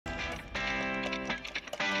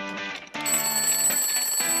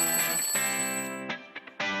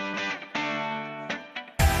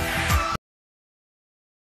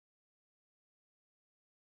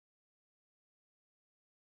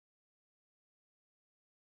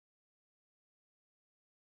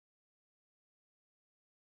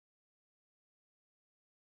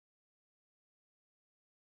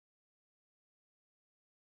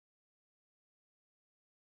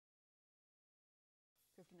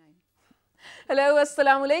29. Hello,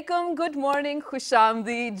 assalamu alaikum, good morning,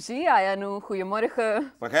 khushamdeed, ji ayanu,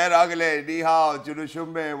 goeiemorgen. Bakhair agale, ni hao,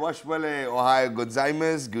 junushumme, washmale, ohai,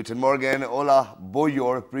 godzaimes, guten morgen, hola,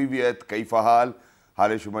 boyor, privyet, kaifa hal,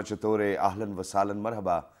 hale shuma chatore, ahlan wasalan,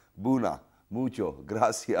 marhaba, buna, mucho,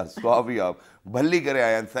 gracias, suavia, bhalli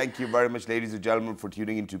kare and thank you very much, ladies and gentlemen, for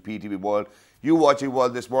tuning into PTV World. You watching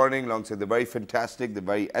World this morning, alongside the very fantastic, the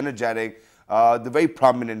very energetic, the very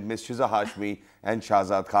prominent Miss Shiza Hashmi and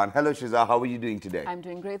Shahzad Khan. Hello Shiza, how are you doing today? I'm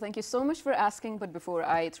doing great. Thank you so much for asking. But before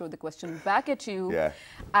I throw the question back at you, Yeah.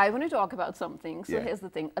 I want to talk about something. So Yeah. here's the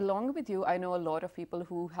thing. Along with you, I know a lot of people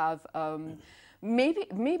who have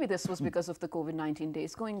maybe this was because of the COVID-19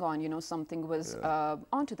 days going on. You know, something was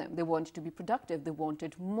onto them. They wanted to be productive. They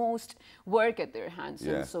wanted most work at their hands.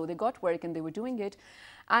 Yeah. And so they got work and they were doing it.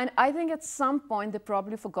 And I think at some point they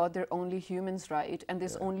probably forgot they're only humans, right? And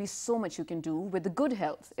there's only so much you can do with the good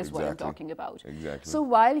health is what I'm talking about. Exactly. So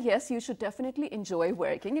while, yes, you should definitely enjoy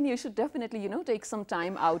working and you should definitely, you know, take some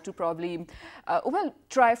time out to probably, well,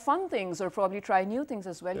 try fun things or probably try new things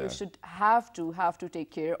as well. You should have to take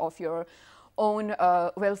care of your own,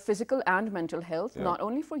 well, physical and mental health, not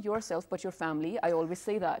only for yourself, but your family. I always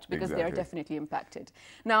say that because they are definitely impacted.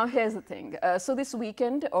 Now, here's the thing. So this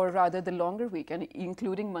weekend, or rather the longer weekend,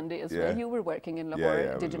 including Monday as well, you were working in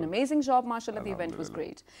Lahore, did an amazing job, mashallah, the event was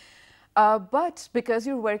great. But because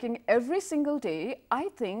you're working every single day,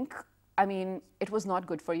 I mean, it was not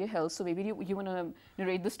good for your health. So maybe you want to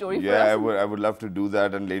narrate the story for us? Yeah, I would love to do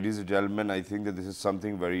that. And ladies and gentlemen, I think that this is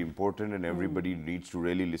something very important and everybody needs to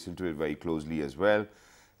really listen to it very closely as well.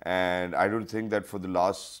 And I don't think that for the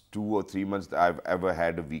last 2 or 3 months that I've ever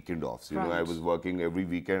had a weekend off. So, you know, I was working every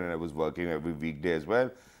weekend and I was working every weekday as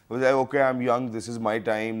well. I was like, okay, I'm young. This is my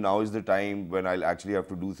time. Now is the time when I'll actually have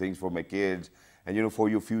to do things for my kids and, you know, for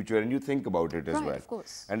your future. And you think about it as well. Of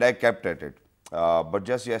course. And I kept at it. But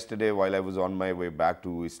just yesterday, while I was on my way back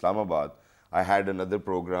to Islamabad, I had another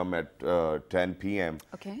program at 10 p.m.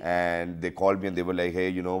 Okay. And they called me and they were like, hey,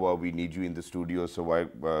 you know what, we need you in the studio. So why,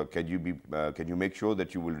 can you make sure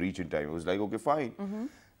that you will reach in time? I was like, okay, fine.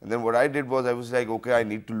 And then what I did was I was like, okay, I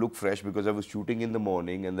need to look fresh because I was shooting in the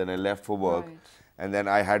morning and then I left for work. Right. And then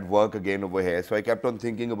I had work again over here. So I kept on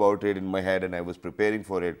thinking about it in my head and I was preparing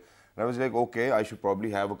for it. And I was like, okay, I should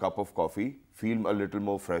probably have a cup of coffee, feel a little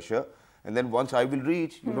more fresher. And then once I will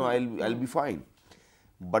reach, you know, I'll be fine.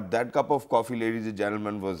 But that cup of coffee, ladies and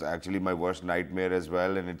gentlemen, was actually my worst nightmare as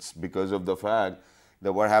well. And it's because of the fact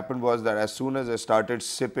that what happened was that as soon as I started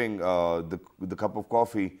sipping the cup of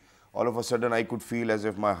coffee, all of a sudden I could feel as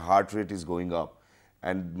if my heart rate is going up.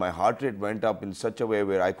 And my heart rate went up in such a way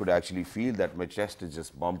where I could actually feel that my chest is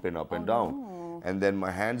just bumping up and down. No. And then my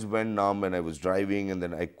hands went numb and I was driving and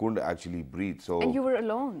then I couldn't actually breathe. So And you were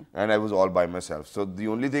alone. and I was all by myself. So the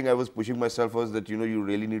only thing I was pushing myself was that, you know, you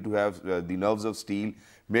really need to have the nerves of steel.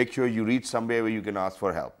 Make sure you reach somewhere where you can ask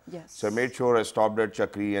for help. Yes. So I made sure I stopped at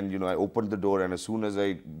Chakri and, you know, I opened the door and as soon as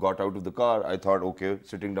I got out of the car, I thought, okay,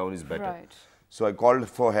 sitting down is better. Right. So I called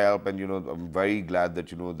for help and, you know, I'm very glad that,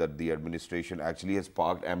 you know, that the administration actually has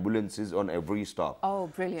parked ambulances on every stop. Oh,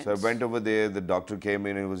 brilliant. So I went over there, the doctor came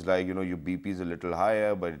in and was like, you know, your BP is a little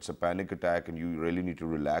higher, but it's a panic attack and you really need to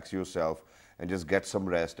relax yourself and just get some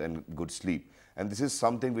rest and good sleep. And this is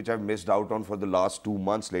something which I've missed out on for the last 2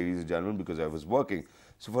 months, ladies and gentlemen, because I was working.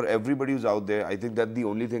 So for everybody who's out there, I think that the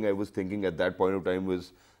only thing I was thinking at that point of time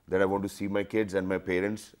was that I want to see my kids and my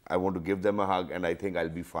parents. I want to give them a hug and I think I'll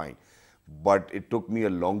be fine. But it took me a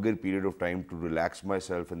longer period of time to relax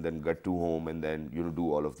myself and then get to home and then, you know, do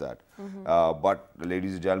all of that. But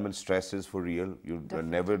ladies and gentlemen, stress is for real. You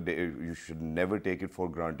should never take it for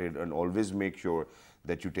granted and always make sure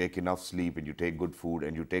that you take enough sleep and you take good food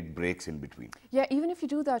and you take breaks in between. Yeah, even if you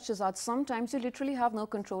do that, Shahzad, sometimes you literally have no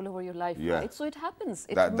control over your life, right? So it happens.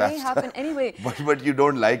 It may happen anyway. But you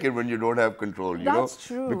don't like it when you don't have control, you know? That's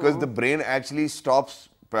true. Because the brain actually stops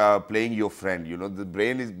playing your friend, you know, the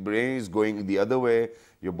brain is going the other way,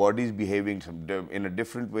 your body is behaving in a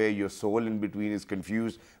different way, your soul in between is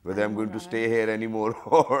confused whether I'm going to stay here anymore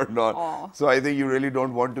or not. So I think you really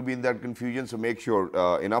don't want to be in that confusion, so make sure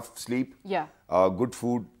enough sleep, good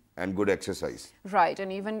food and good exercise. Right,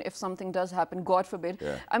 and even if something does happen, God forbid,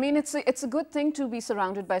 I mean, it's a good thing to be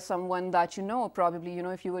surrounded by someone that you know, probably, you know,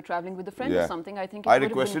 if you were traveling with a friend or something, I think it I would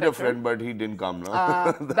have been requested a friend, but he didn't come. No?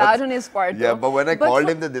 Bad on his part. Yeah, though. but when I called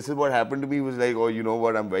him that this is what happened to me, he was like, oh, you know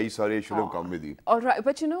what, I'm very sorry, I should have come with you. All right,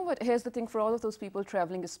 but you know what, here's the thing for all of those people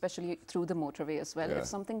traveling, especially through the motorway as well, if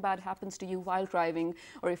something bad happens to you while driving,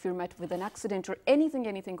 or if you're met with an accident or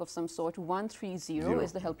anything of some sort, 130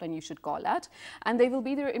 is the helpline you should call at, and they will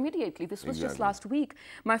be there immediately. This was just last week.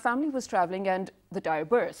 My family was traveling and the tire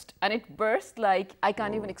burst. And it burst like, I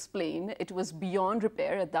can't even explain. It was beyond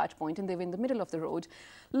repair at that point and they were in the middle of the road.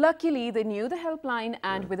 Luckily, they knew the helpline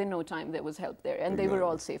and within no time there was help there. And they were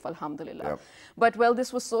all safe, alhamdulillah. But well,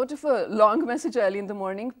 this was sort of a long message early in the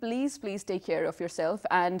morning. Please, please take care of yourself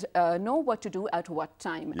and know what to do at what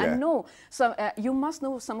time. And know, you must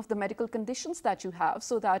know some of the medical conditions that you have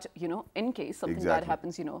so that, you know, in case something bad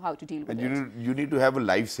happens, you know how to deal with it. And you need to have a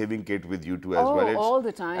life-saving kit with you too as well. All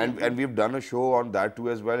the time. And we've done a show on that too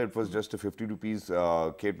as well. It was just a 50 rupees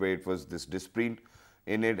kit where it was this Disprint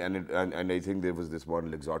in it, and I think there was this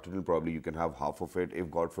one Lexotanil. Probably you can have half of it if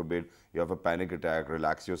God forbid you have a panic attack.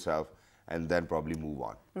 Relax yourself and then probably move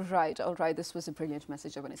on. Right, all right. This was a brilliant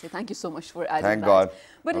message, I want to say. Thank you so much for adding Thank that. God.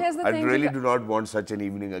 But here's the thing. I really do not want such an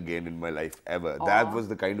evening again in my life, ever. That was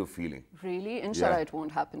the kind of feeling. Really? Inshallah, it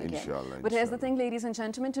won't happen again. Inshallah. But here's the thing, ladies and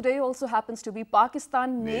gentlemen. Today also happens to be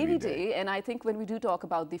Pakistan Navy Day. And I think when we do talk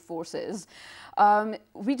about the forces,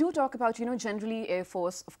 we do talk about, you know, generally Air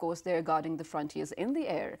Force, of course, they're guarding the frontiers in the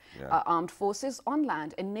air, armed forces on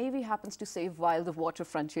land, and Navy happens to save while the water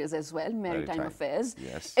frontiers as well, maritime affairs.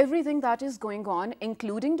 Everything that is going on,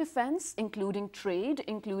 including defense, including trade,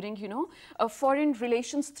 including, you know, foreign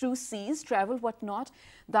relations through seas, travel, whatnot,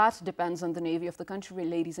 that depends on the Navy of the country,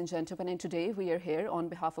 ladies and gentlemen. And today we are here on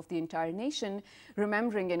behalf of the entire nation,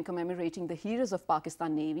 remembering and commemorating the heroes of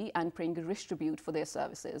Pakistan Navy and paying a rich tribute for their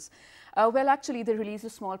services. Well, actually, they released a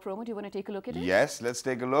small promo. Do you want to take a look at it? Yes, let's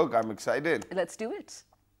take a look. I'm excited. Let's do it.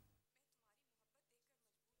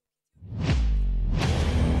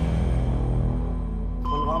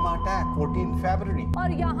 Pulwama attack 14 फरवरी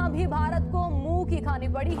और यहाँ भी भारत को मुंह की खानी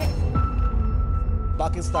पड़ी है.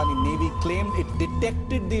 Pakistani Navy claimed it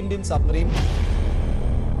detected the Indian submarine.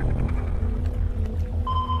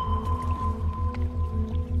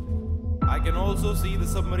 I can also see the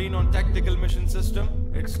submarine on tactical mission system.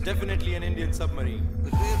 It's definitely an Indian submarine.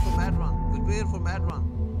 Prepare for mad run. Prepare for mad run.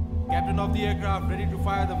 Captain of the aircraft, ready to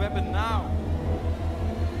fire the weapon now.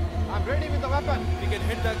 I'm ready with the weapon. We can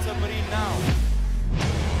hit that submarine now.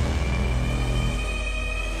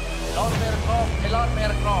 Alarm aircraft. Alarm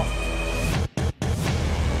aircraft.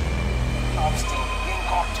 Obstacle being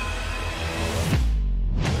caught.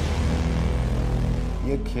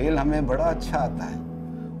 ये खेल हमें बड़ा अच्छा आता है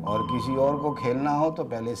और किसी और को खेलना हो तो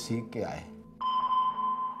पहले सीख के आए.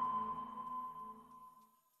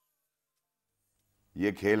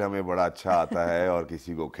 ये खेल हमें बड़ा अच्छा आता है और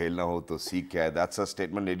किसी को खेलना हो तो सीख के आए. That's a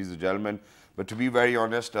statement, ladies and gentlemen. But to be very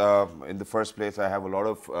honest, in the first place, I have a lot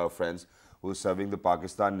of friends who are serving the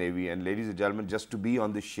Pakistan Navy. And ladies and gentlemen, just to be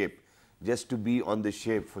on the ship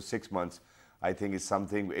for 6 months, I think is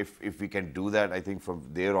something, if we can do that, I think from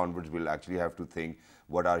there onwards, we'll actually have to think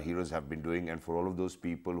what our heroes have been doing. And for all of those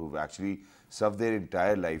people who've actually served their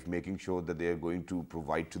entire life, making sure that they are going to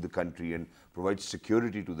provide to the country and provide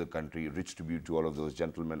security to the country, rich tribute to all of those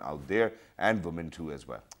gentlemen out there and women too as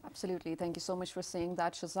well. Absolutely. Thank you so much for saying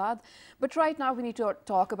that, Shahzad. But right now we need to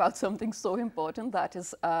talk about something so important that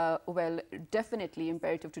is, well, definitely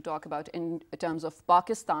imperative to talk about in terms of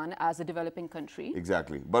Pakistan as a developing country.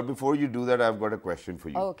 Exactly. But before you do that, I've got a question for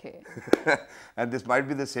you. Okay. And this might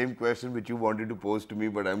be the same question which you wanted to pose to me,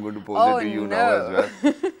 but I'm going to pose it to you now as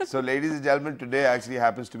well. So, ladies and gentlemen, today actually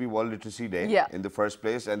happens to be World Literacy Day in the first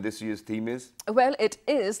place, and this year's theme is? Well, it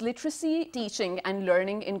is literacy, teaching and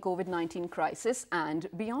learning in COVID-19 crisis and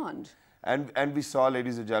beyond. And we saw,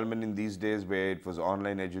 ladies and gentlemen, in these days where it was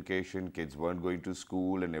online education, kids weren't going to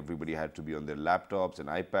school and everybody had to be on their laptops and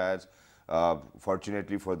iPads.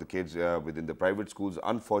 Fortunately for the kids within the private schools,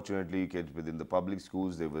 unfortunately kids within the public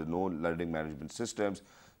schools, there were no learning management systems,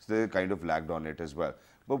 so they kind of lagged on it as well.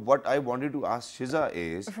 But what I wanted to ask Shiza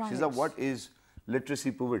is, Shiza, what is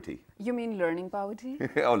literacy poverty? You mean learning poverty?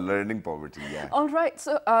 Oh, learning poverty, yeah. All right.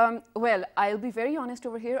 So, well, I'll be very honest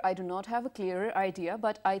over here. I do not have a clearer idea,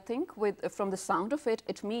 but I think from the sound of it,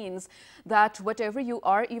 it means that whatever you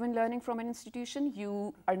are even learning from an institution,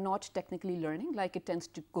 you are not technically learning, like it tends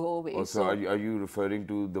to go away. Also, are you referring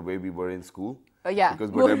to the way we were in school? Yeah. Because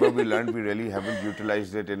whatever we learned, we really haven't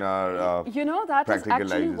utilized it in our you know, that is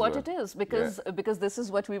actually what well. It is, because this is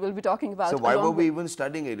what we will be talking about. So why were we even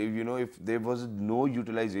studying it? If, you know, if there was no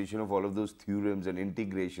utilization of all of those theorems and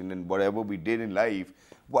integration and whatever we did in life,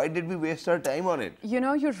 Why did we waste our time on it? You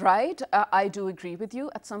know, you're right. I do agree with you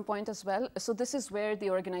at some point as well. So this is where the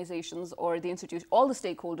organizations or the institution, all the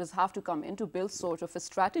stakeholders have to come in to build sort of a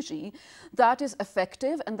strategy that is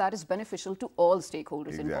effective and that is beneficial to all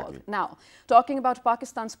stakeholders involved. Now, talking about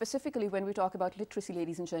Pakistan specifically, when we talk about literacy,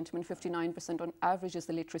 ladies and gentlemen, 59% on average is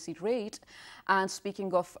the literacy rate. And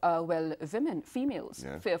speaking of, well, women, females,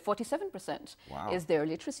 47% is their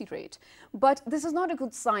literacy rate. But this is not a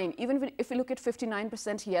good sign. Even if we look at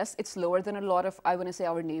 59%, yes, it's lower than a lot of, I want to say,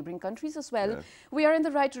 our neighboring countries as well. We are in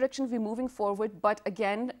the right direction, we're moving forward. But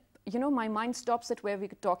again, you know, my mind stops at where we're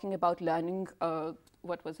talking about learning,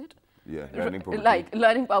 what was it? Yeah, learning poverty. Like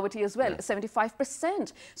learning poverty as well,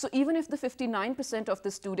 75%. So even if the 59% of the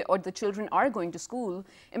student or the children are going to school,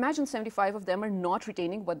 imagine 75 of them are not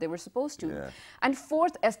retaining what they were supposed to. And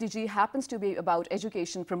fourth SDG happens to be about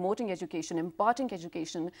education, promoting education, imparting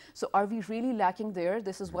education. So are we really lacking there?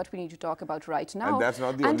 This is what we need to talk about right now. And that's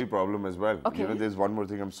not the only problem as well. You know, there's one more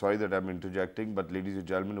thing. I'm sorry that I'm interjecting, but ladies and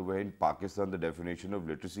gentlemen, over here in Pakistan, the definition of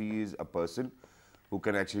literacy is a person who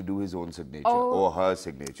can actually do his own signature or her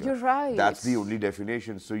signature. You're right. That's the only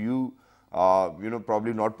definition. So you, you know,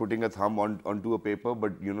 probably not putting a thumb onto a paper,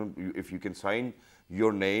 but you know, if you can sign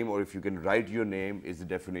your name or if you can write your name is the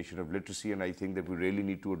definition of literacy. And I think that we really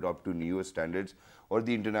need to adopt to newer standards or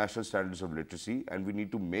the international standards of literacy. And we need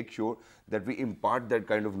to make sure that we impart that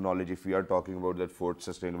kind of knowledge if we are talking about that fourth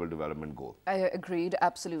sustainable development goal. I agreed,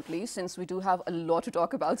 absolutely. Since we do have a lot to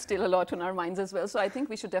talk about, still a lot on our minds as well. So I think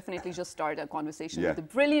we should definitely just start a conversation with a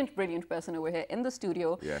brilliant, brilliant person over here in the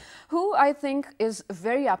studio, who I think is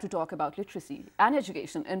very apt to talk about literacy and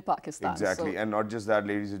education in Pakistan. Exactly. And not just that,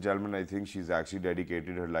 ladies and gentlemen, I think she's actually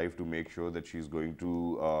dedicated her life to make sure that she's going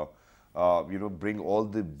to you know, bring all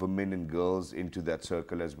the women and girls into that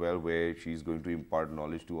circle as well, where she's going to impart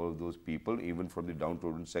knowledge to all of those people, even from the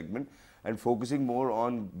downtrodden segment, and focusing more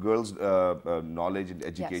on girls' knowledge and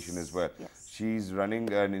education as well. She's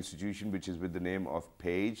running an institution which is with the name of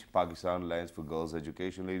PAGE, Pakistan Alliance for Girls'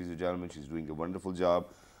 Education. Ladies and gentlemen, she's doing a wonderful job.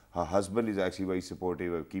 Her husband is actually very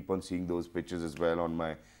supportive. I keep on seeing those pictures as well on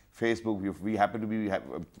my Facebook. We happen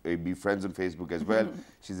to be friends on Facebook as well.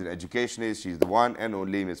 She's an educationist. She's the one and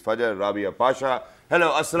only Miss Fajr Rabia Pasha.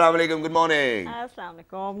 Hello, assalamu alaikum, good morning. Assalamu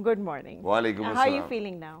alaikum, good morning. Wa alaikum assalam. How are you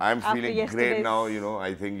feeling now? I'm feeling great now. You know,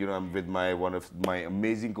 I think, you know, I'm with one of my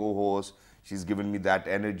amazing co-hosts. She's given me that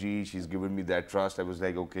energy. She's given me that trust. I was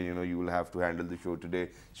like, okay, you know, you will have to handle the show today.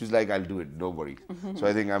 She's like, I'll do it, no worries. So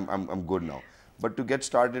I think I'm good now. But to get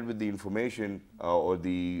started with the information or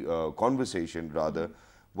the conversation rather,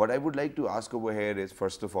 what I would like to ask over here is,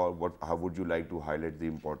 first of all, how would you like to highlight the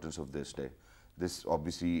importance of this day? This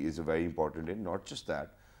obviously is a very important day. Not just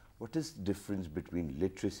that, what is the difference between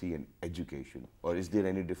literacy and education? Or is there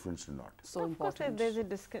any difference or not? So important. Of course,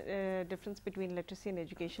 there's a difference between literacy and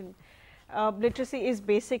education. Literacy is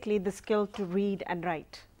basically the skill to read and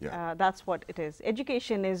write. That's what it is.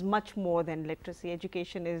 Education is much more than literacy.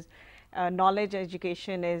 Education is knowledge,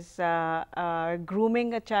 education is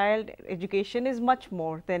grooming a child. Education is much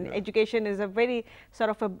more than education is a very sort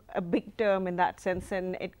of a big term in that sense,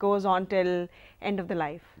 and it goes on till end of the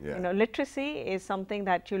life. You know, literacy is something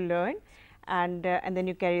that you learn, and then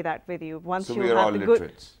you carry that with you. Once so you we are have all the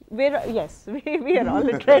literates. Yes, we are all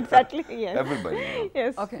literate, exactly. Yes. Everybody.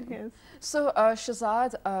 Yes. Okay. Yes. So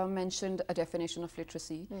Shahzad mentioned a definition of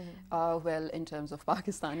literacy, well, in terms of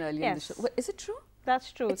Pakistan earlier in the show. Is it true?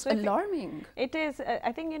 That's true. It's alarming. It is.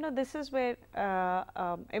 I think, you know, this is where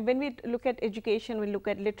when we look at education, we look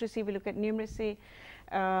at literacy, we look at numeracy.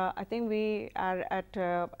 I think we are at,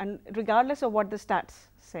 and regardless of what the stats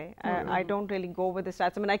say, I don't really go with the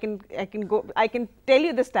stats. I mean, I can tell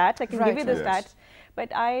you the stats, I can give you the stats, but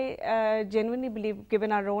I genuinely believe,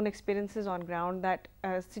 given our own experiences on ground, that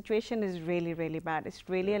situation is really, really bad. It's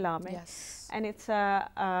really alarming, and it's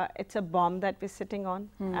a bomb that we're sitting on,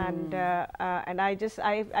 and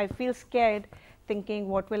I feel scared, thinking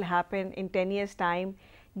what will happen in 10 years' time,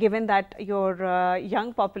 given that your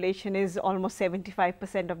young population is almost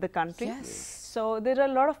 75% of the country. So there are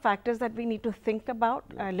a lot of factors that we need to think about.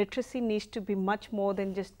 Literacy needs to be much more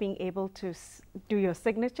than just being able to do your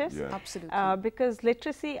signatures. Absolutely. Because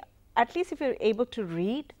literacy, at least if you're able to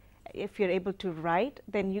read, if you're able to write,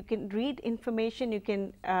 then you can read information, you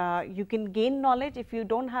can gain knowledge. If you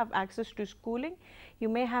don't have access to schooling, you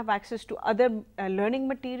may have access to other learning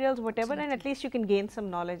materials, whatever, and at least you can gain some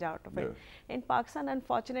knowledge out of it. In Pakistan,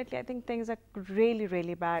 unfortunately, I think things are really,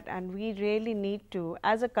 really bad, and we really need to,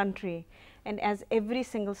 as a country, and as every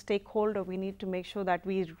single stakeholder, we need to make sure that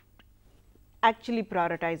we actually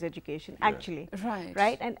prioritize education, actually,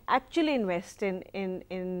 right, and actually invest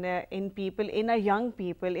in people, in our young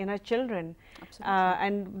people, in our children.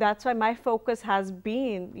 And that's why my focus has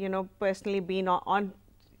been, you know, personally been on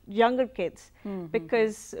younger kids,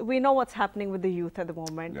 because we know what's happening with the youth at the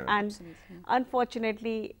moment. And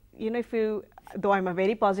unfortunately, you know, if you, though I'm a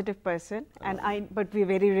very positive person, but we're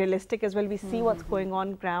very realistic as well, we see what's going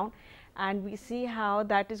on ground, and we see how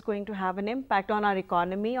that is going to have an impact on our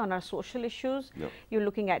economy, on our social issues. You're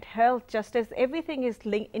looking at health, justice, everything is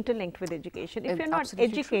interlinked with education. If you're not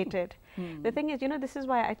educated, the thing is, you know, this is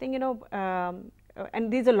why I think, you know,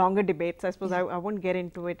 and these are longer debates, I suppose. I won't get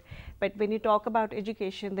into it, but when you talk about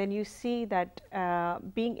education, then you see that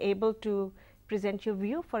being able to present your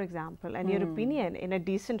view, for example, and your opinion in a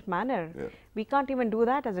decent manner. We can't even do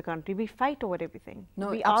that as a country. We fight over everything.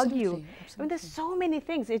 We argue. I mean, there's so many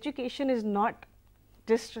things. Education is not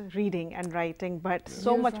just reading and writing, but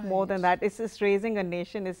so much more than that. It's just raising a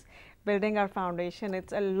nation, it's building our foundation.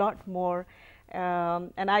 It's a lot more.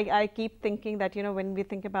 And I keep thinking that, you know, when we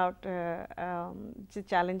think about the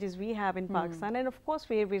challenges we have in Pakistan, and of course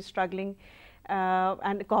we're struggling,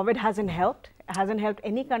 and COVID hasn't helped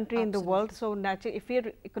any country in the world. So naturally, if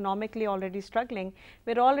we're economically already struggling,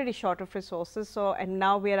 we're already short of resources. So, and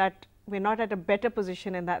now we're not at a better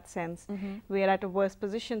position in that sense. We're at a worse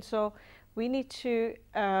position. So we need to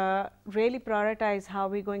really prioritize how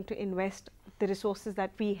we're going to invest the resources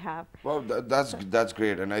that we have. Well, that's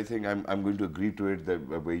great, and I think I'm going to agree to it,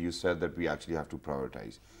 that where you said that we actually have to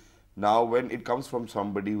prioritize. Now, when it comes from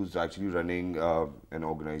somebody who's actually running an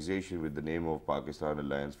organization with the name of Pakistan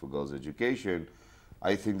Alliance for Girls' Education,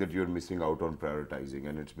 I think that you're missing out on prioritizing,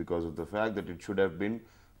 and it's because of the fact that it should have been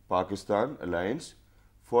Pakistan Alliance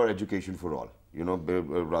for Education for All. You know,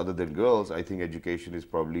 rather than girls, I think education is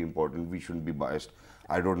probably important. We shouldn't be biased.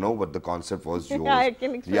 I don't know what the concept was yours. I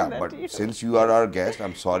can explain that but to you. Since you are our guest,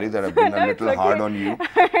 I'm sorry that I've been a little hard on you.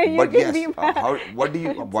 But yes,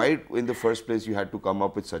 why in the first place you had to come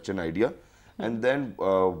up with such an idea? And then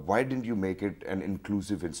why didn't you make it an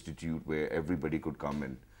inclusive institute where everybody could come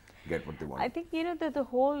and get what they want? I think, you know, the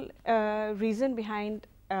whole reason behind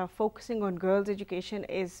focusing on girls' education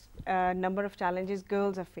is a number of challenges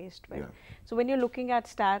girls are faced with. So when you're looking at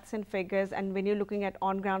stats and figures, and when you're looking at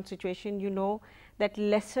on-ground situation, you know that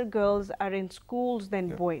lesser girls are in schools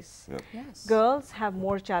than boys. Girls have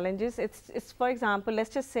more challenges. It's for example, let's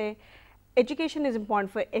just say education is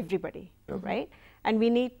important for everybody, right? And we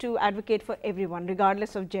need to advocate for everyone,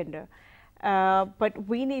 regardless of gender. But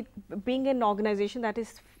we need, being an organization that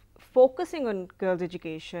is focusing on girls'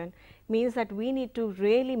 education, means that we need to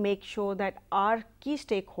really make sure that our key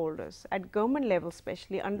stakeholders at government level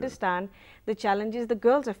especially understand the challenges the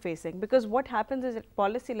girls are facing. Because what happens is at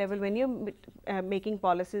policy level, when you're making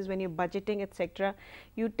policies, when you're budgeting, etc.,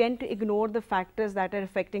 you tend to ignore the factors that are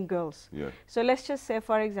affecting girls. So let's just say,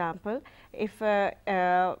 for example, if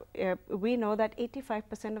we know that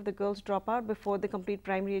 85% of the girls drop out before they complete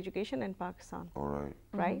primary education in Pakistan.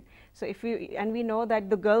 Right? So if we know that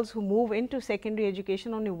the girls who move into secondary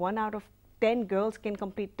education, only 1 out of 10 girls can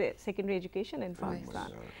complete secondary education in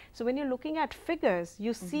Pakistan. So when you're looking at figures,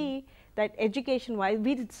 you see that education-wise,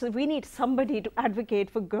 we need somebody to advocate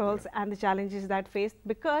for girls and the challenges that face,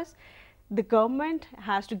 because the government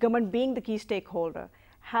being the key stakeholder,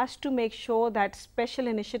 has to make sure that special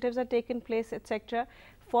initiatives are taken place, etc.,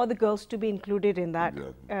 for the girls to be included in that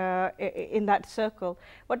in that circle.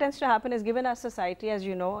 What tends to happen is, given our society, as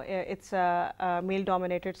you know, it's a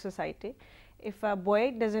male-dominated society. If a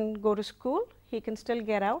boy doesn't go to school, he can still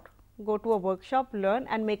get out, go to a workshop, learn,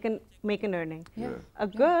 and make an earning. A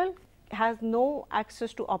girl has no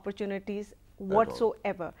access to opportunities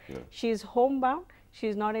whatsoever. She is homebound. She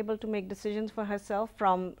is not able to make decisions for herself,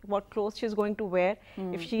 from what clothes she is going to wear,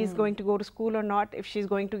 if she is going to go to school or not, if she is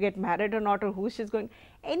going to get married or not, or who she is going,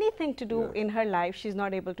 anything to do in her life, she is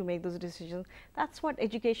not able to make those decisions. That's what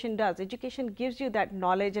education does. Education gives you that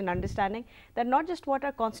knowledge and understanding that not just what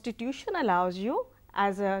our constitution allows you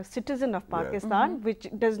as a citizen of Pakistan, which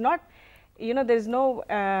does not, you know, there is no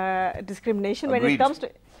discrimination when it comes to.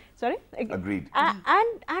 Sorry? Agreed.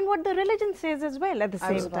 And what the religion says as well at the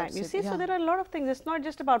same time. You see, so there are a lot of things. It's not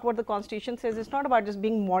just about what the constitution says. It's not about just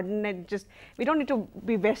being modern and just, we don't need to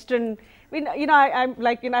be Western. You know, I'm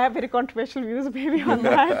like, you know, I have very controversial views maybe on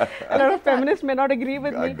that. A lot of feminists may not agree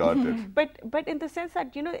with me. I got it. But in the sense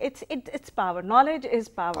that, you know, it's power. Knowledge is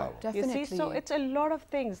power. Definitely. You see, so it's a lot of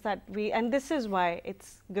things that and this is why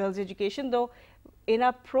it's girls' education, though in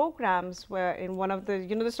our programs, where in one of the,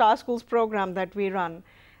 you know, the Star Schools program that we run,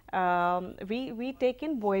 we take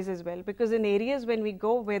in boys as well, because in areas when we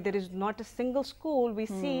go where there is not a single school, we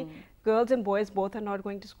see girls and boys both are not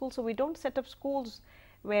going to school, so we don't set up schools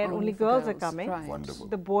where only for girls are girls, coming. right. Wonderful.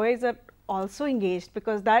 The boys are also engaged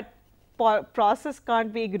because that process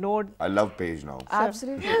can't be ignored. I love Paige now.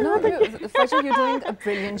 Absolutely. No, Fajr, you're doing a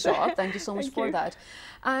brilliant job. Thank you so much for that.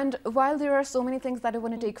 And while there are so many things that I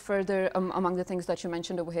want to take further among the things that you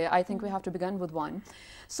mentioned over here, I think we have to begin with one.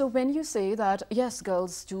 So when you say that, yes,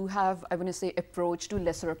 girls do have, I want to say, approach to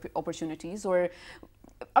lesser opportunities, or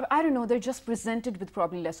I don't know, they're just presented with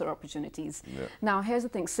probably lesser opportunities. Yeah. Now, here's the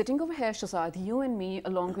thing. Sitting over here, Shahzad, you and me,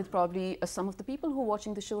 along with probably some of the people who are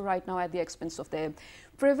watching the show right now at the expense of their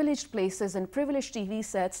privileged places and privileged TV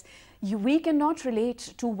sets, we cannot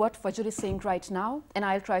relate to what Fajr is saying right now. And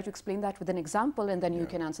I'll try to explain that with an example, and then you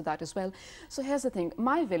can answer that as well. So here's the thing.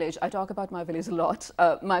 My village, I talk about my village a lot,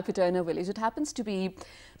 my Paterna village, it happens to be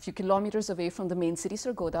a few kilometers away from the main city,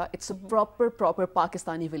 Sargodha. It's a proper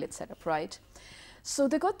Pakistani village setup, right? So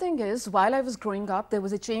the good thing is, while I was growing up, there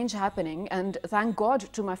was a change happening, and thank God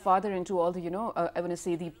to my father and to all the, you know, I want to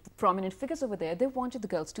say the prominent figures over there, they wanted the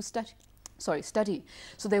girls to study.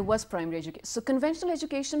 So there was primary education. So conventional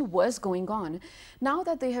education was going on. Now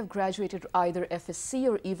that they have graduated either FSc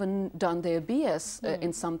or even done their BS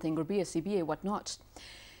in something, or BSc, BA, whatnot,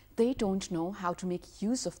 they don't know how to make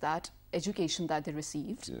use of that education that they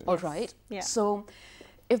received. Yes. All right. Yeah. So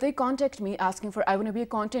if they contact me asking for, I want to be a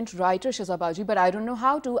content writer, Shahzabaji, but I don't know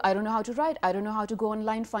how to write, I don't know how to go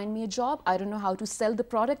online, find me a job, I don't know how to sell the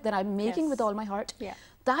product that I'm making with all my heart. Yeah.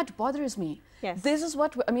 That bothers me. Yes. This is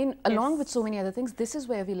what, I mean, along with so many other things, this is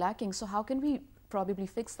where we're lacking. So how can we probably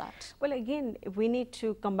fix that? Well, again, we need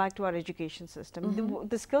to come back to our education system.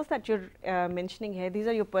 The skills that you're mentioning here, these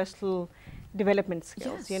are your personal development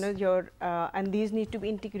skills, you know, and these need to be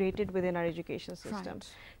integrated within our education system. Right.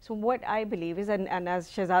 So what I believe is, and as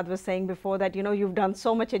Shahzad was saying before, that, you know, you've done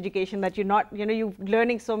so much education that you're not, you know, you're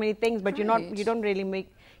learning so many things, but you don't really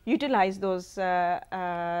utilize those,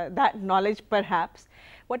 that knowledge perhaps.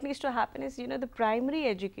 What needs to happen is, you know, the primary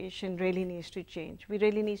education really needs to change. We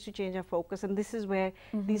really need to change our focus, and this is where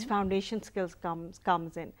these foundation skills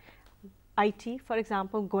comes in. IT, for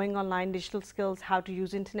example, going online, digital skills, how to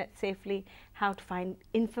use internet safely, how to find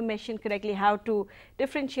information correctly, how to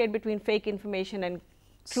differentiate between fake information and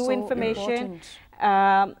true information,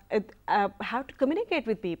 how to communicate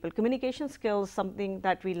with people. Communication skills, something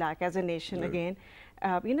that we lack as a nation again.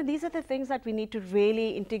 You know, these are the things that we need to really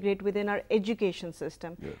integrate within our education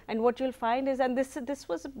system. And what you'll find is, and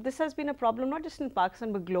this has been a problem not just in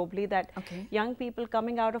Pakistan but globally, that young people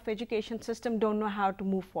coming out of education system don't know how to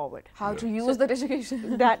move forward. How to use that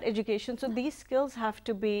education. So these skills have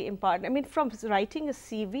to be imparted. I mean, from writing a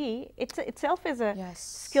CV, itself is a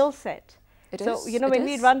skill set. So, you know, when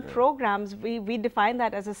we run programs, we define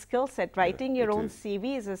that as a skill set. Writing your own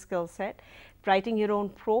CV is a skill set. Writing your own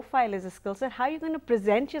profile is a skill set. How are you going to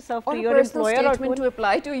present yourself to your employer? Or a statement to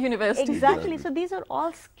apply to a university. Exactly. So these are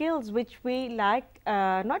all skills which we lack,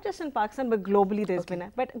 not just in Pakistan, but globally there's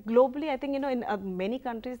been. But globally, I think, you know, in many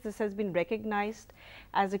countries, this has been recognized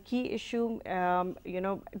as a key issue. You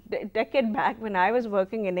know, a decade back when I was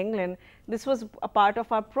working in England, this was a part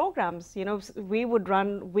of our programs. You know, we would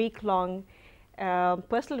run week-long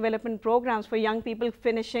personal development programs for young people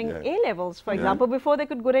finishing A-levels, for example, before they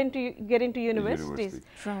could get into universities.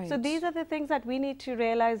 Right. So these are the things that we need to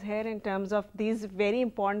realize here in terms of these very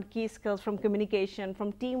important key skills, from communication,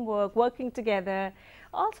 from teamwork, working together,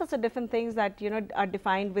 all sorts of different things that, you know, are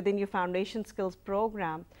defined within your foundation skills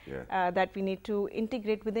program that we need to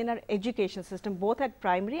integrate within our education system, both at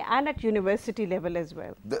primary and at university level as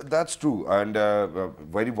well. That's true, and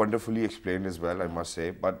very wonderfully explained as well, I must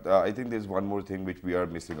say. But I think there's one more thing which we are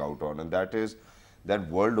missing out on, and that is that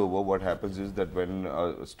world over, what happens is that when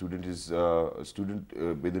a student is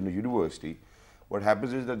within a university, what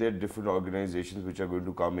happens is that there are different organizations which are going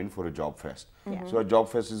to come in for a job fest. So a job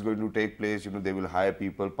fest is going to take place, you know, they will hire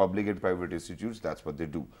people, public and private institutes, that's what they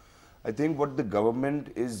do. I think what the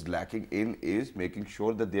government is lacking in is making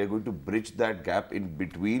sure that they are going to bridge that gap in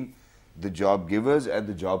between the job givers and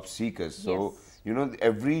the job seekers. So, you know,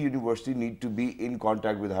 every university need to be in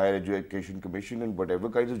contact with Higher Education Commission, and whatever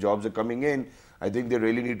kinds of jobs are coming in, I think they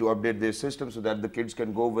really need to update their system so that the kids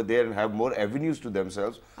can go over there and have more avenues to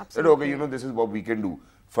themselves. That, okay, you know, this is what we can do.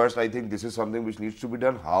 First, I think this is something which needs to be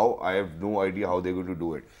done. How? I have no idea how they're going to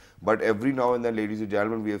do it. But every now and then, ladies and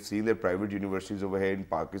gentlemen, we have seen that private universities over here in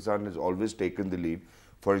Pakistan has always taken the lead.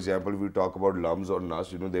 For example, if we talk about LUMS or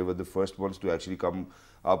NUS, you know, they were the first ones to actually come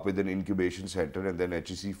up with an incubation center, and then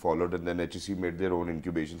HEC followed, and then HEC made their own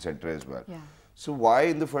incubation center as well. So why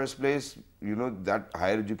in the first place, you know, that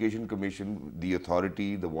Higher Education Commission, the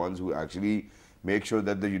authority, the ones who actually make sure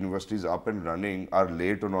that the universities up and running are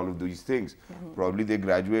late on all of these things. Probably the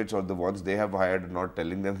graduates or the ones they have hired are not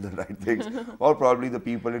telling them the right things, or probably the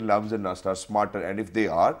people in Lums and Nust are smarter, and if they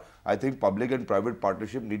are, I think public and private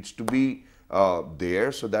partnership needs to be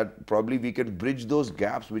there, so that probably we can bridge those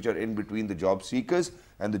gaps which are in between the job seekers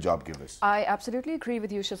and the job givers. I absolutely agree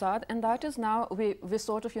with you, Shahzad, and that is now we're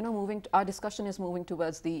sort of, you know, moving, our discussion is moving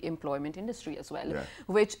towards the employment industry as well,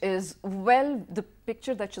 which is, well, the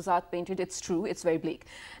picture that Shahzad painted, it's true, it's very bleak.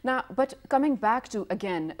 Now, but coming back to,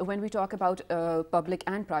 again, when we talk about public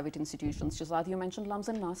and private institutions, Shahzad, you mentioned Lums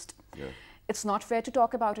and Nust. It's not fair to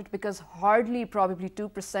talk about it because hardly probably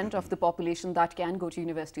 2% of the population that can go to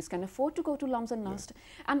universities can afford to go to Lums and Nust,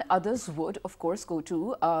 and others would of course go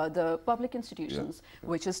to the public institutions,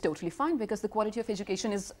 which is totally fine because the quality of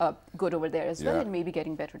education is good over there as well, and maybe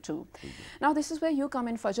getting better too. Now this is where you come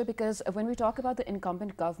in, Fajr, because when we talk about the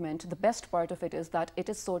incumbent government, the best part of it is that it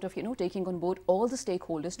is sort of, you know, taking on board all the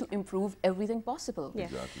stakeholders to improve everything possible.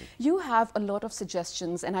 Exactly. You have a lot of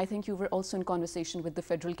suggestions, and I think you were also in conversation with the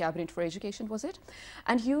Federal Cabinet for Education, was it?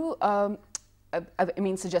 And you, I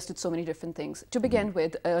mean, suggested so many different things. To begin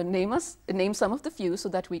with, name some of the few so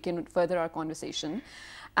that we can further our conversation.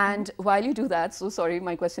 And while you do that, so sorry,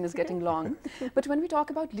 my question is getting long, but when we talk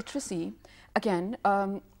about literacy, again,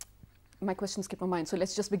 my question skipped my mind. So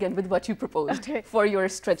let's just begin with what you proposed for your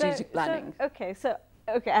strategic planning.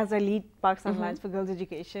 Okay, as I lead Pakistan Alliance for Girls'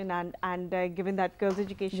 Education, and given that girls'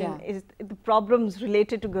 education is, the problems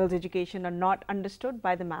related to girls' education are not understood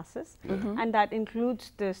by the masses, and that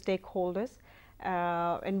includes the stakeholders,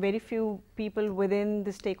 and very few people within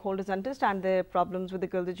the stakeholders understand the problems with the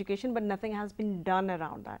girls' education, but nothing has been done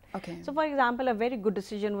around that. So for example, a very good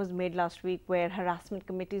decision was made last week where harassment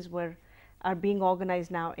committees are being organized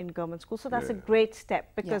now in government schools. So that's a great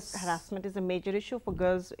step, because harassment is a major issue for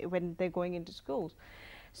girls when they're going into schools.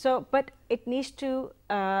 So, but it needs to,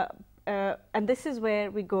 and this is where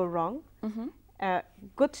we go wrong.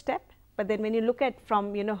 Good step, but then when you look at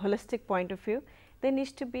from, you know, holistic point of view, there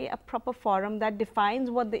needs to be a proper forum that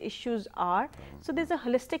defines what the issues are. So there's a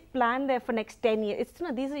holistic plan there for next 10 years. It's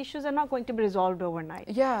not, these issues are not going to be resolved overnight.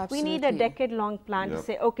 Yeah, absolutely. We need a decade-long plan to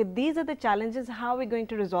say, okay, these are the challenges, how are we going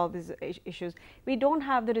to resolve these issues? We don't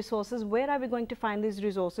have the resources, where are we going to find these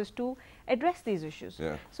resources to address these issues?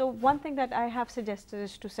 So one thing that I have suggested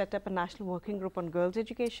is to set up a national working group on girls'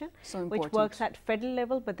 education, which works at federal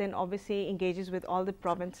level, but then obviously engages with all the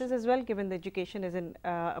provinces as well, given the education is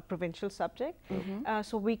a provincial subject.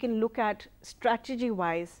 So we can look at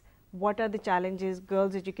strategy-wise, what are the challenges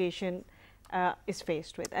girls' education is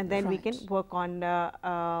faced with, and then we can work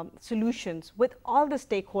on solutions with all the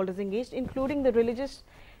stakeholders engaged, including the religious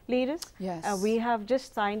leaders. We have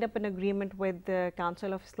just signed up an agreement with the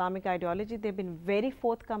Council of Islamic Ideology. They've been very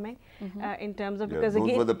forthcoming in terms of, because those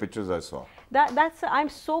again, were the pictures I saw. I'm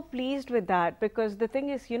so pleased with that, because the thing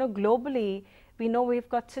is, you know, globally, we know we've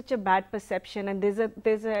got such a bad perception, and there's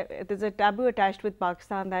a taboo attached with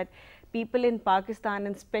Pakistan that people in Pakistan,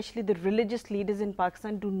 and especially the religious leaders in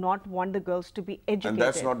Pakistan, do not want the girls to be educated. And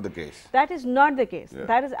that's not the case. That is not the case.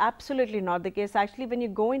 That is absolutely not the case. Actually, when you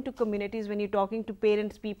go into communities, when you're talking to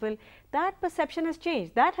parents, people, that perception has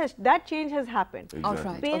changed. That change has happened.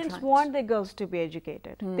 Parents want their girls to be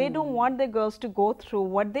educated. They don't want their girls to go through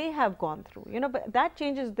what they have gone through. You know, but that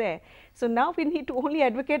change is there. So now we need to only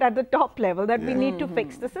advocate at the top level that we need to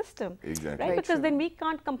fix the system. Right? Because then we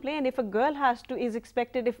can't complain if a girl is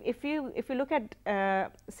expected, if you look at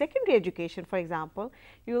secondary education, for example,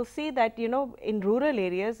 you will see that, you know, in rural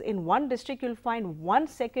areas, in one district, you'll find one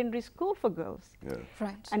secondary school for girls.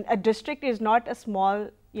 And a district is not a small,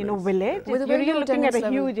 you know, village. With you're looking at a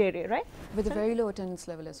huge area, right? With a very low attendance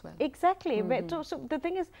level as well. Exactly. So the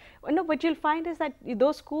thing is, no, what you'll find is that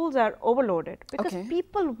those schools are overloaded, because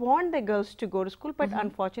people want their girls to go to school, but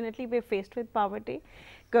unfortunately, we're faced with poverty.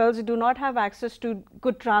 Girls do not have access to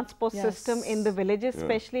good transport system in the villages,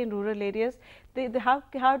 especially in rural areas. How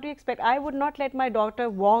do you expect? I would not let my daughter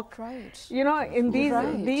walk, you know, in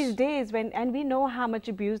these days, and we know how much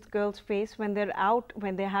abuse girls face when they're out,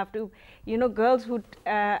 when they have to, you know, girls who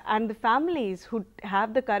and the families who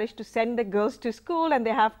have the courage to send the girls to school, and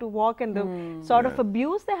they have to walk, and the sort of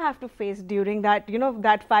abuse they have to face during that, you know,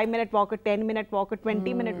 that 5-minute walk or 10-minute walk or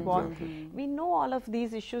 20-minute walk. We know all of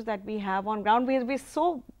these issues that we have on ground. We're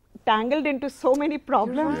so tangled into so many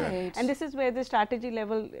problems, and this is where the strategy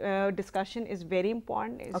level discussion is very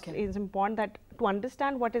important. It's important that to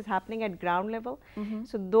understand what is happening at ground level.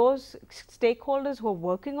 So those stakeholders who are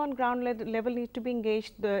working on ground level need to be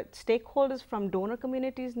engaged. The stakeholders from donor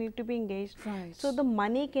communities need to be engaged. So the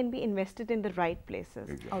money can be invested in the right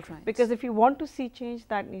places. Because if you want to see change,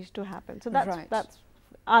 that needs to happen. So that's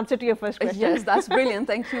answer to your first question. Yes, that's brilliant.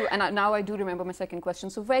 Thank you. And now I do remember my second question.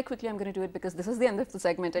 So very quickly, I'm going to do it because this is the end of the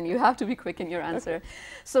segment and you have to be quick in your answer.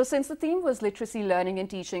 So since the theme was literacy, learning and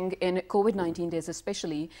teaching in COVID-19 days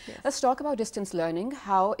especially, let's talk about distance learning,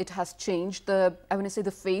 how it has changed the, I want to say,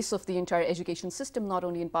 the face of the entire education system, not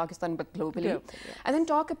only in Pakistan, but globally. And then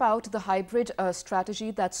talk about the hybrid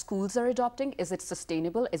strategy that schools are adopting. Is it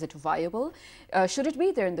sustainable? Is it viable? Should it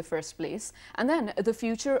be there in the first place? And then the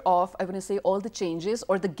future of, I want to say, all the changes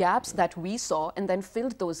or the gaps that we saw and then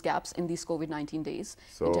filled those gaps in these COVID-19 days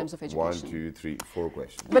in terms of education. 1, 2, 3, 4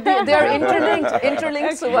 questions. But they are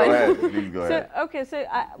interlinked. So Go ahead, please go ahead. So, okay, so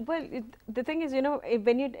well, the thing is, you know,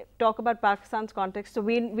 when you talk about Pakistan's context, so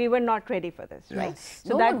we were not ready for this, right?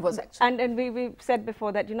 So no one was actually. And we said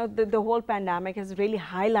before that, you know, the whole pandemic has really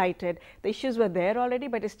highlighted, the issues were there already,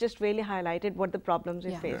 but it's just really highlighted what the problems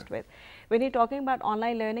we faced with. When you're talking about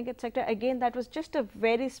online learning, etc., again, that was just a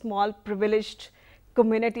very small privileged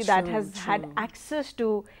community that has had access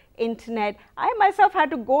to internet. I myself had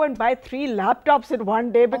to go and buy 3 laptops in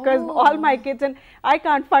one day because all my kids, and I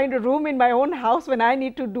can't find a room in my own house when I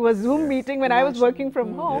need to do a Zoom meeting when I was working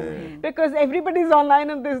from home because everybody's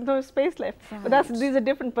online and there's no space left. But these are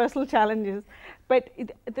different personal challenges. But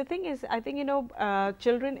the thing is, I think, you know,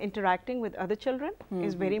 children interacting with other children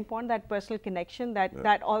is very important, that personal connection,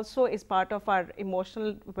 that also is part of our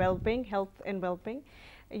emotional well-being, health and well-being.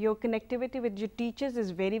 Your connectivity with your teachers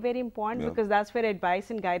is very, very important because that's where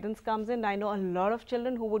advice and guidance comes in. I know a lot of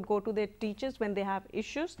children who would go to their teachers when they have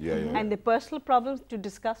issues and their personal problems to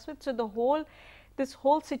discuss with. So this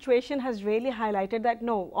whole situation has really highlighted that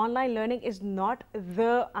no, online learning is not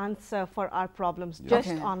the answer for our problems, just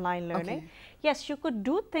online learning. Yes, you could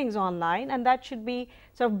do things online, and that should be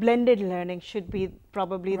sort of blended learning should be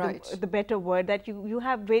probably the better word, that you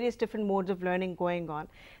have various different modes of learning going on.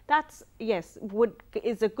 That's, yes,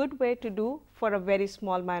 is a good way to do for a very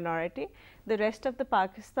small minority. The rest of the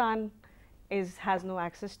Pakistan has no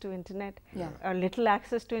access to internet, little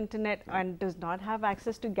access to internet, and does not have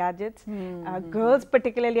access to gadgets. Girls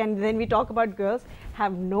particularly, and then we talk about girls,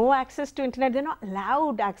 have no access to internet. They're not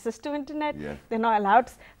allowed access to internet. They're not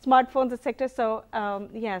allowed smartphones, etc. So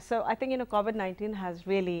so I think, you know, COVID-19 has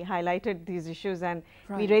really highlighted these issues, and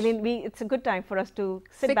it's a good time for us to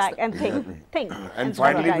sit back and think. And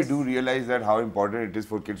finally, we do realize that how important it is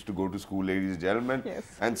for kids to go to school, ladies and gentlemen.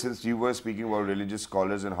 And since you were speaking about religious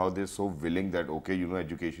scholars and how they're so willing that, okay, you know,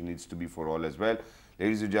 education needs to be for all as well.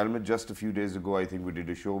 Ladies and gentlemen, just a few days ago, I think we did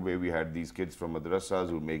a show where we had these kids from madrasas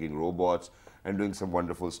who were making robots and doing some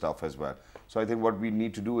wonderful stuff as well. So I think what we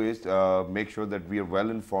need to do is make sure that we are well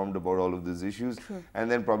informed about all of these issues and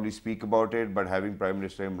then probably speak about it. But having Prime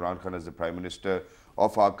Minister Imran Khan as the Prime Minister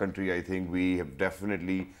of our country, I think we have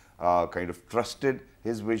definitely kind of trusted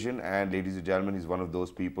his vision, and ladies and gentlemen, he's one of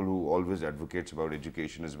those people who always advocates about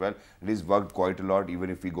education as well. And he's worked quite a lot. Even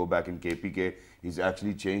if we go back in KPK, he's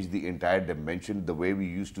actually changed the entire dimension, the way we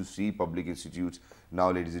used to see public institutes. Now,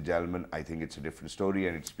 ladies and gentlemen, I think it's a different story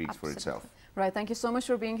and it speaks for itself. Right. Thank you so much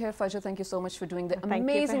for being here, Fajr. Thank you so much for doing the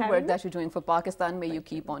amazing work that you're doing for Pakistan. May you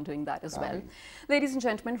keep on doing that as well. Ladies and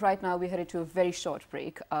gentlemen, right now we're headed to a very short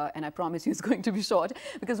break. And I promise you it's going to be short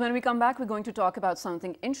because when we come back, we're going to talk about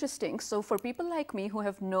something interesting. So for people like me who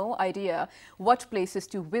have no idea what places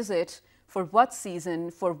to visit, for what season,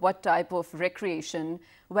 for what type of recreation,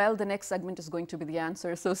 well, the next segment is going to be the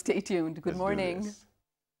answer. So stay tuned. Good morning.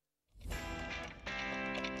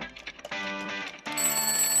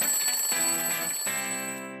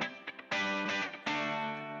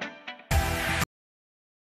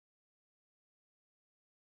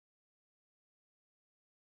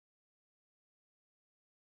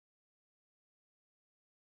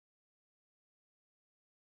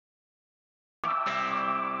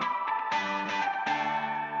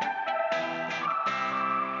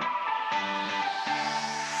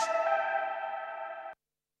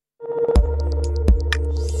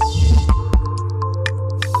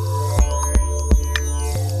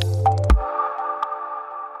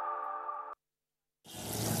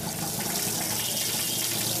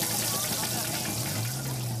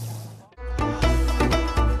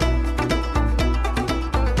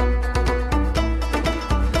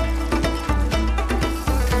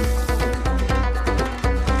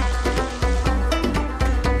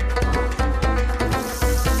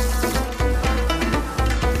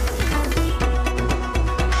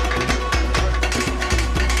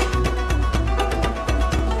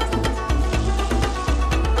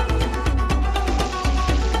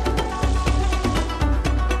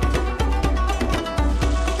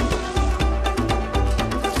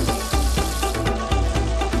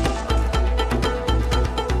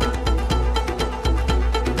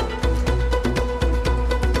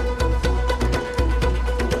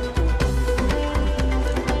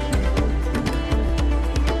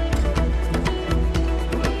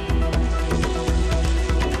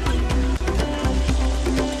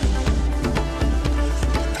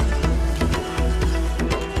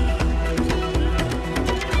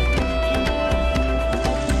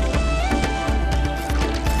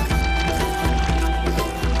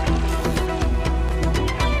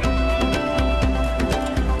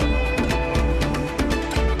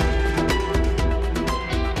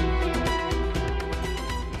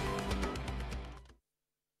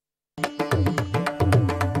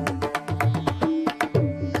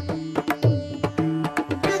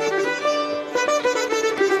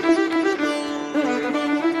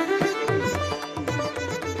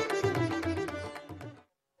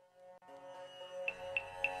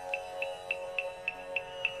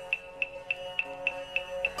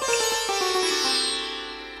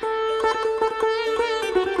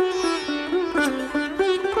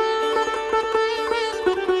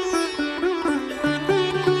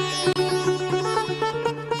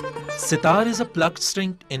 Sitar is a plucked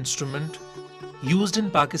stringed instrument used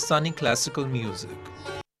in Pakistani classical music.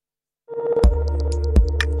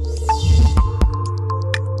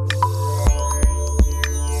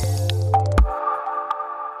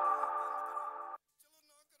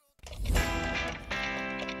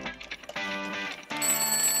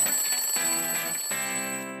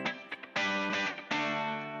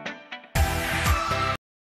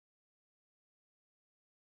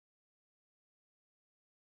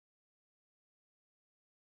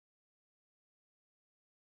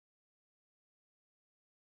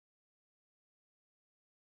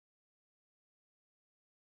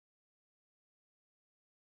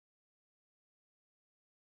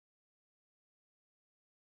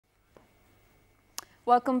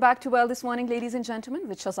 Welcome back to Well This Morning, ladies and gentlemen,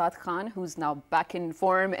 with Shahzad Khan, who's now back in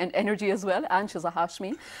form and energy as well, and Shaza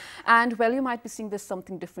Hashmi. And well, you might be seeing there's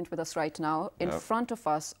something different with us right now. In front of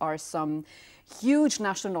us are some huge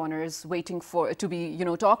national honors waiting to be,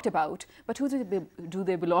 talked about. But who do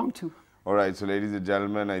they belong to? All right, so ladies and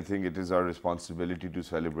gentlemen, I think it is our responsibility to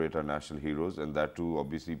celebrate our national heroes, and that too,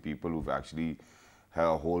 obviously, people who've actually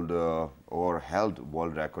held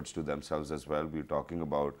world records to themselves as well. We're talking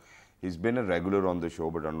about. He's been a regular on the show,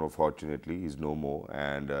 but unfortunately, he's no more,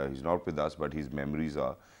 and he's not with us, but his memories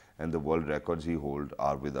are, and the world records he holds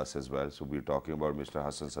are with us as well. So we're talking about Mr.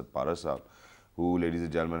 Hassan Sadpara Sahab, who, ladies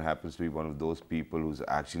and gentlemen, happens to be one of those people who's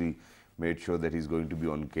actually made sure that he's going to be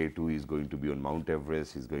on K2, he's going to be on Mount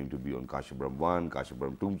Everest, he's going to be on Kashibram 1,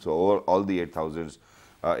 Kashibram 2, so all the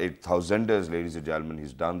 8,000ers, ladies and gentlemen,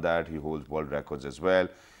 he's done that. He holds world records as well.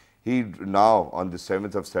 He now, on the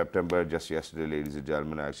 7th of September, just yesterday, ladies and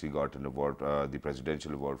gentlemen, actually got an award, the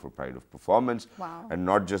Presidential Award for Pride of Performance. Wow. And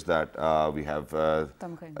not just that, we have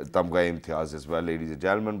Tamga Imtiaz as well, ladies and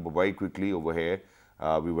gentlemen. But very quickly over here,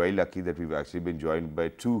 we're very lucky that we've actually been joined by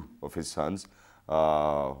two of his sons, who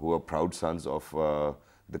are proud sons of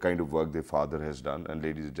the kind of work their father has done. And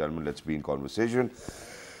ladies and gentlemen, let's be in conversation.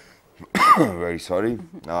 Very sorry.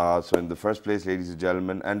 So in the first place, ladies and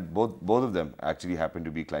gentlemen, and both of them actually happen to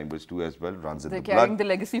be climbers too as well. Runs in the blood. They're carrying the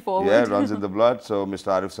legacy forward. Yeah, runs in the blood. So Mr.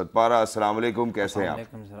 Arif Sadpara, अस्सलाम वालेकुम, कैसे हैं आप?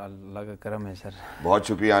 अल्लाह का करम है sir. बहुत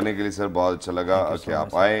शुक्रिया आने के लिए सर, बहुत अच्छा लगा कि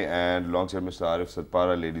आप आए. And alongside Mr. Arif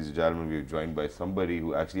Sadpara, ladies and gentlemen, we are joined by somebody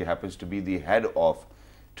who actually happens to be the head of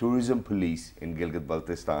tourism police in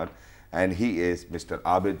Gilgit-Baltistan. And he is Mr.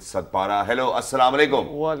 Abid Sadpara. Hello, अस्सलाम वालेकुम.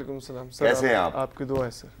 वालेकुम सलाम sir. कैसे हैं आप? आपकी दुआ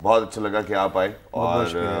है सर. बहुत अच्छा लगा कि आप आए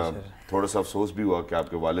और थोड़ा सा अफसोस भी हुआ कि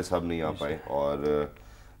आपके वाले साहब नहीं आ पाए और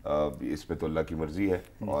इसमें तो अल्लाह की मर्जी है.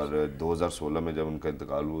 और 2016 में जब उनका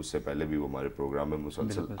इंतकाल हुआ उससे पहले भी वो हमारे प्रोग्राम में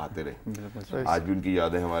मुसलसल आते रहे. आज भी उनकी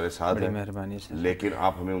यादें हमारे साथ हैं. मेहरबानी सर. लेकिन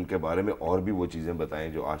आप हमें उनके बारे में और भी वो चीज़ें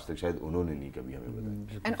बताएं जो आज तक शायद उन्होंने नहीं कभी हमें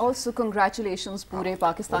बताई. एंड ऑल्सो कंग्रेचुलेशंस पूरे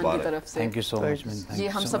पाकिस्तान की तरफ से. Thank you so much ma'am. ये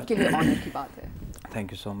हम सब के लिए ऑनर की बात है.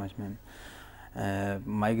 Thank you so much ma'am.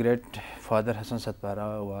 My great father Hassan Sadpara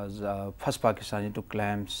was first Pakistani to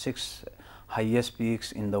climb 6 highest peaks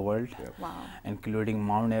in the world, wow, including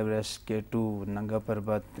Mount Everest, K2, Nanga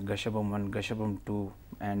Parbat, Gashabam 1, Gashabam 2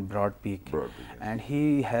 and Broad Peak. Broad Peak, yes. And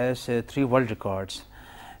he has 3 world records.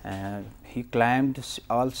 He climbed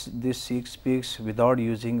all these 6 peaks without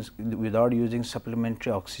using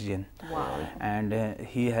supplementary oxygen. Wow. And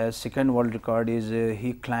he has second world record is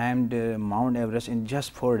he climbed Mount Everest in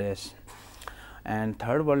just 4 days. And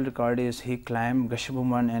third world record is he climbed Gashabam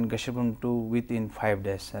 1 and Gashabam 2 within 5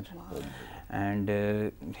 days, sir. Wow. And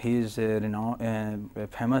he is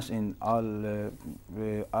famous in all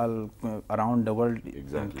around the world,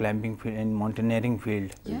 in climbing field and mountaineering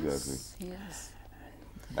field. Yes, yes.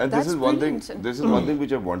 And this is one thing. This is one thing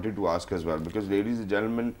which I wanted to ask as well, because ladies and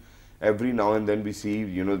gentlemen, every now and then we see,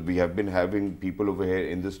 we have been having people over here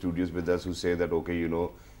in the studios with us who say that, okay,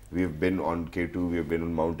 we have been on K2, we have been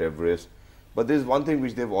on Mount Everest. But there's one thing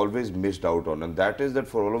which they've always missed out on, and that is that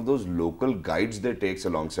for all of those local guides they take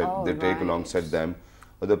alongside them,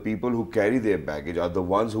 or the people who carry their baggage are the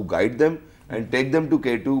ones who guide them and take them to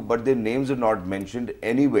K2, but their names are not mentioned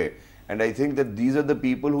anywhere. And I think that these are the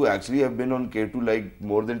people who actually have been on K2 like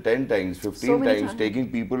more than 10 times, 15 times,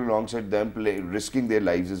 taking people alongside them, risking their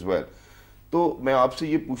lives as well. तो मैं आपसे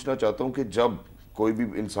ये पूछना चाहता हूँ कि जब कोई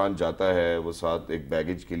भी इंसान जाता है, वो साथ एक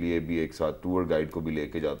बैगेज के लिए भी एक साथ टूर गाइड को भी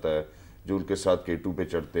लेके जाता है, जो उनके साथ K2 पे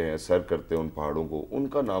चढ़ते हैं, सर करते हैं उन पहाड़ों को,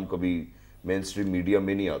 उनका नाम कभी मेन स्ट्रीम मीडिया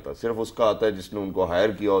में नहीं आता. सिर्फ उसका आता है जिसने उनको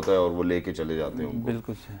हायर किया होता है और वो लेके चले जाते हैं उनको.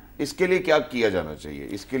 बिल्कुल सर. इसके लिए क्या किया जाना चाहिए?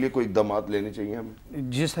 इसके लिए कोई इक़दामात लेने चाहिए हमें?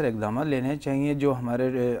 जी सर, इक़दामात लेने चाहिए. जो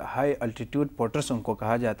हमारे हाई अल्टीट्यूड पोर्टर्स उनको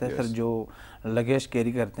कहा जाता है, सर, जो लगेज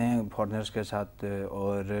कैरी करते हैं फॉरेनर्स के साथ,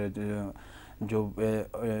 और जो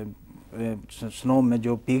स्नो में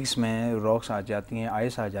जो पीक्स में रॉक्स आ जाती हैं,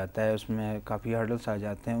 आइस आ जाता है, उसमें काफ़ी हर्डल्स आ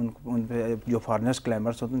जाते हैं, उन पे जो फॉरेनर्स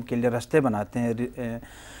क्लाइंबर्स होते हैं उनके लिए रास्ते बनाते हैं,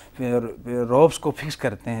 फिर रोप्स को फिक्स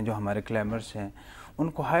करते हैं जो हमारे क्लाइंबर्स हैं,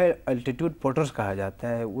 उनको हाई अल्टीट्यूड पोर्टर्स कहा जाता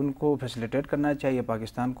है, उनको फैसिलिटेट करना चाहिए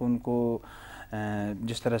पाकिस्तान को। उनको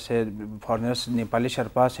जिस तरह से फॉरेनर्स नेपाली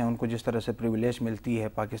शरपास हैं उनको जिस तरह से प्रिविलेज मिलती है,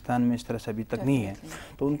 पाकिस्तान में इस तरह से अभी तक नहीं है,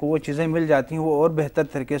 तो उनको वो चीज़ें मिल जाती हैं, वो और बेहतर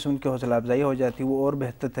तरीके से उनकी हौसला अफजाई हो जाती है, वो और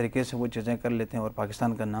बेहतर तरीके से वो चीज़ें कर लेते हैं और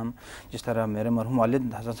पाकिस्तान का नाम जिस तरह मेरे मरहूम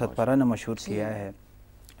वालिद हसन सतपारा ने मशहूर किया है,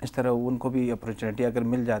 इस तरह उनको भी अपॉर्चुनिटी अगर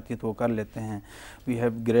मिल जाती है तो वो कर लेते हैं। We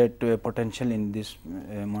have great potential in this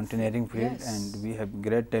mountaineering field and we have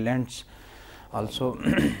great talents also.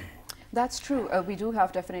 That's true. We do have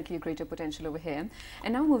definitely a greater potential over here.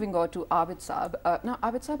 And now moving on to Abid Saab. Now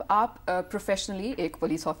Abid Saab, आप professionally एक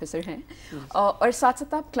police officer हैं और साथ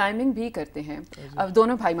साथ आप climbing भी करते हैं।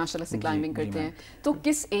 दोनों भाई माशाल्लाह से climbing करते हैं। तो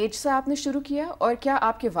किस age से आपने शुरू किया और क्या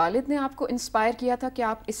आपके वालिद ने आपको inspire किया था कि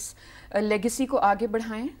आप इस legacy को आगे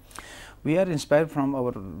बढ़ाएं? We are inspired from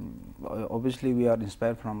our, obviously we are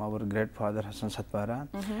inspired from our great father Hassan Sadpara,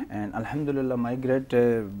 and Alhamdulillah my great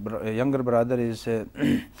younger brother is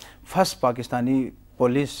first Pakistani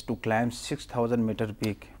police to climb 6,000 meter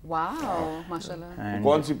peak. Wow, माशाल्लाह।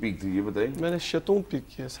 कौन सी peak थी ये बताइए? मैंने शतूंग peak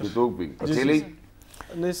किया sir. शतूंग peak अकेले ही?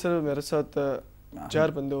 नहीं sir, मेरे साथ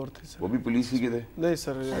 4 बंदे और थे सर। वो भी पुलिस ही के थे? नहीं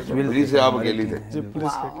सर, पुलिस से आप अकेले थे? जी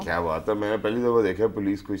पुलिस के। क्या बात है, मैंने पहली दफा देखा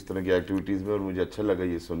पुलिस को इस तरह की एक्टिविटीज में और मुझे अच्छा लगा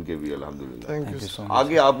ये सुन के भी, अल्हम्दुलिल्लाह। Thank you so much.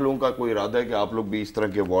 आगे आप लोगों का कोई इरादा है कि आप लोग भी इस तरह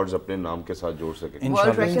के अवार्ड्स अपने नाम के साथ जोड़ सकें?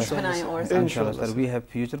 इंशाल्लाह sir, we have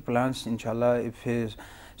future plans इंशाल्लाह। If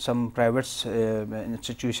some private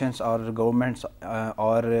institutions or governments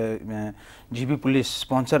or GB police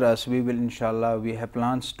sponsor us, we will inshallah, we have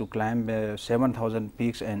plans to climb 7,000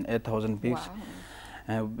 peaks and 8,000 peaks.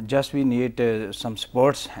 Wow. Just we need some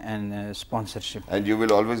supports and sponsorship. And you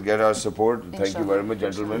will always get our support. Thank you very much,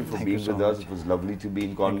 gentlemen, for being with us. It was lovely to be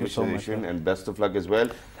in conversation, and best of luck as well.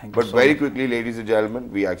 But very quickly, ladies and gentlemen,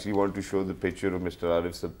 we actually want to show the picture of Mr.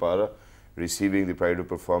 Arif Sadpara receiving the Pride of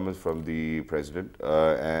Performance from the President.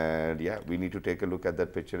 And yeah, we need to take a look at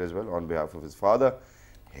that picture as well on behalf of his father.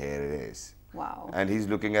 Here it is. Wow. And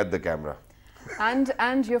he's looking at the camera.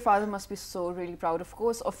 And your father must be so really proud, of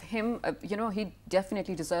course, of him. You know, he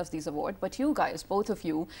definitely deserves these awards. But you guys, both of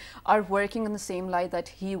you, are working in the same light that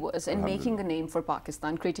he was and making a name for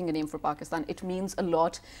Pakistan, creating a name for Pakistan. It means a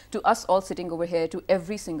lot to us all sitting over here, to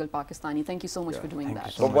every single Pakistani. Thank you so much for doing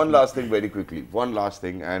that. So one last thing very quickly. One last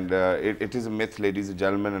thing. And it is a myth, ladies and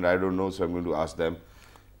gentlemen, and I don't know, so I'm going to ask them.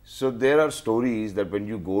 So there are stories that when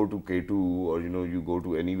you go to K2 or you go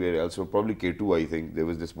to anywhere else, or probably K2 I think, there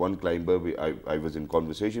was this one climber I was in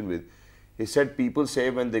conversation with. He said people say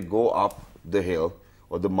when they go up the hill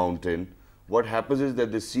or the mountain, what happens is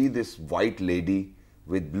that they see this white lady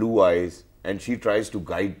with blue eyes and she tries to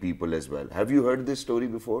guide people as well. Have you heard this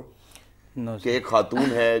story before? No. कि एक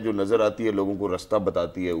खातून है जो नजर आती है, लोगों को रास्ता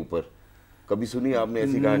बताती है ऊपर। कभी सुनी आपने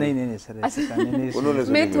ऐसी कहानी? नहीं सर, ऐसी कहानी नहीं उन्होंने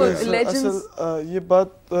सुनी। असल ये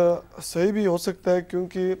बात सही भी हो सकता है,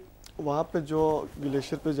 क्योंकि वहाँ पे जो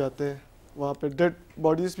ग्लेशियर पे जाते हैं वहाँ पे डेड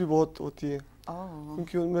बॉडीज भी बहुत होती हैं,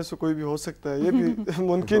 क्योंकि उनमें से कोई भी हो सकता है, ये भी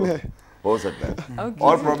मुमकिन है। हो सकता है।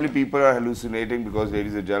 Or probably people are hallucinating because,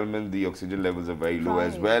 ladies and gentlemen, the oxygen levels are very low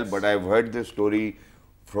as well. But I've heard this story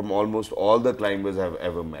from almost all the climbers I've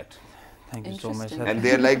ever met. Thank you so much, sir. And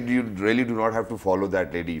they're like, you really do not have to follow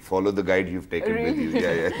that lady. Follow the guide you've taken with you.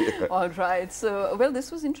 Yeah. All right. So, well,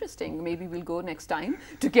 this was interesting. Maybe we'll go next time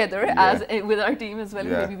together as with our team as well.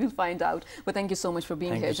 And maybe we'll find out. But thank you so much for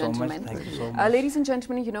being here, gentlemen. Thank you so much. Ladies and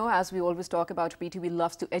gentlemen, you know, as we always talk about, PTV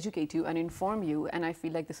loves to educate you and inform you. And I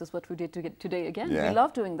feel like this is what we did today again. We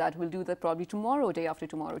love doing that. We'll do that probably tomorrow, day after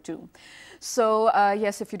tomorrow too. So,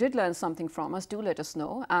 yes, if you did learn something from us, do let us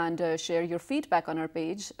know and share your feedback on our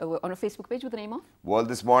page, on our Facebook page with the name of World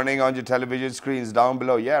This Morning on your television screens down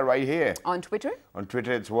below. Yeah, right here. On Twitter? On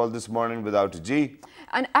Twitter, it's World This Morning without a G.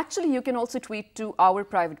 And actually, you can also tweet to our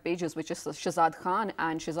private pages, which is Shazad Khan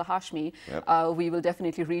and Shiza Hashmi. We will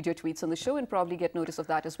definitely read your tweets on the show and probably get notice of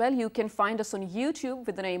that as well. You can find us on YouTube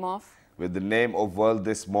with the name of World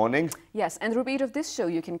This Morning. Yes, and the repeat of this show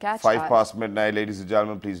you can catch 5 past midnight. Ladies and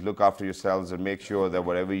gentlemen, please look after yourselves and make sure that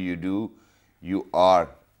whatever you do, you are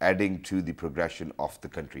adding to the progression of the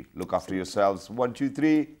country. Look after yourselves. 1, 2,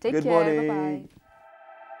 3. Take care. Bye-bye.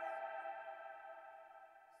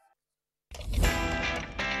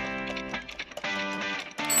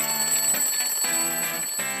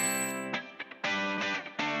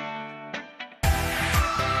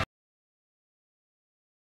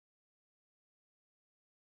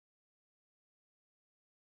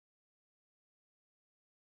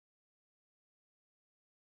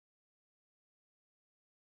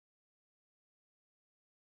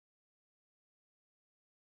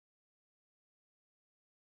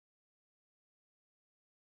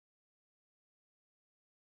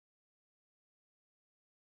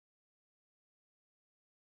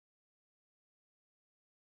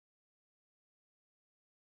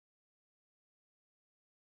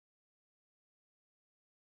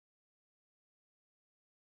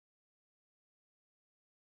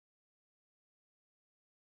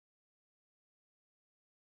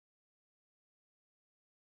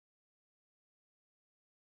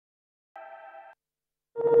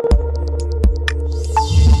 you.